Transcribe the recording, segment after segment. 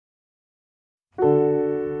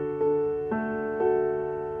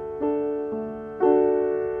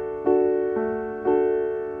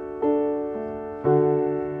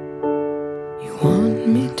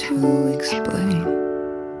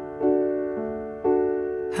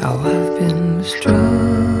how I've been struggling,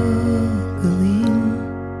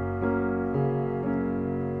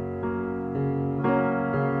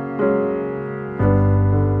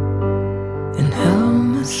 and how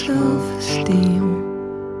my self-esteem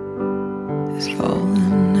has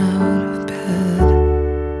fallen out of bed.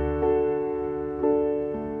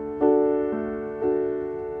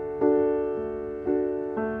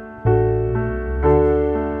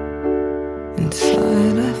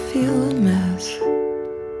 Inside I feel a mess.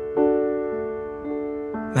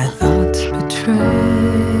 My thoughts betray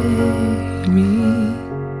me.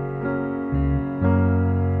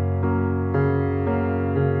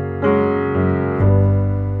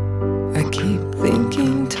 I keep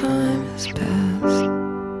thinking time has passed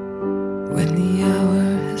when the hour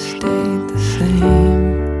has stayed the same.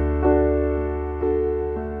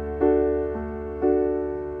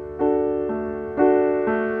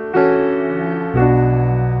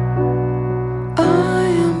 I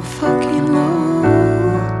am fucking low,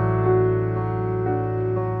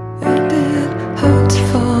 and it hurts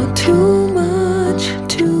far too much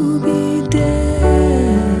to be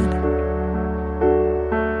dead.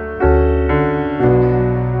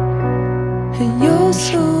 And you're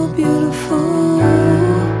so beautiful,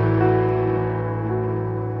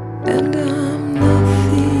 and I'm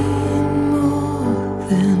nothing more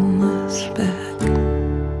than a speck.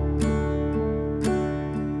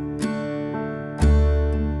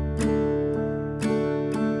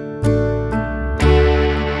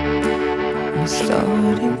 I'm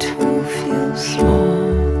starting to feel small,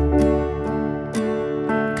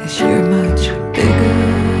 'cause you're much bigger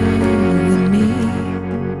than me.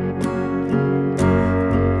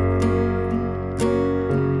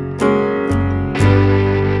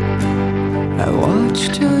 I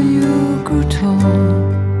watched how you grew tall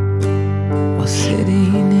while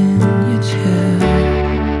sitting in your chair.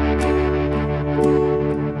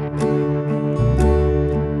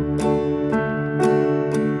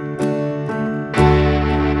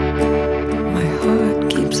 My heart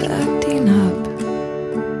keeps acting up.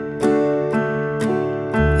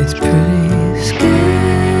 It's pretty scary.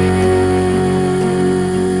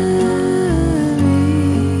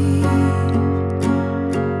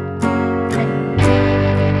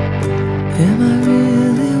 Am I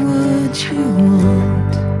really what you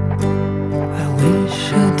want? I wish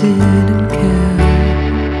I didn't care.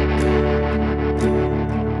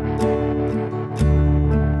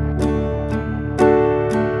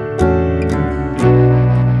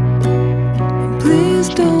 Please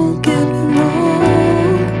don't get me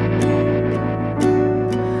wrong,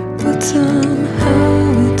 but somehow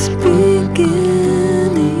it's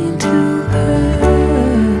beginning to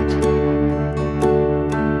hurt.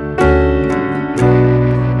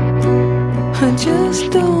 I just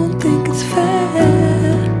don't think it's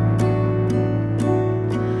fair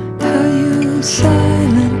how you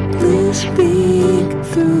silently speak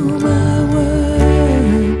through my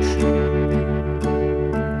words.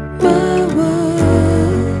 My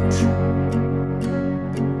words.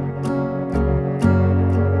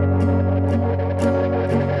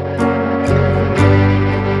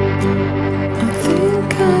 I think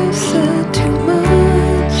I've said too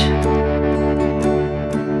much.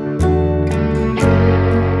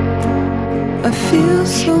 I feel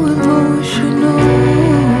so emotional.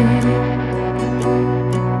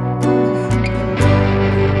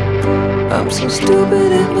 I'm so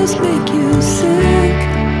stupid, it must make you sick.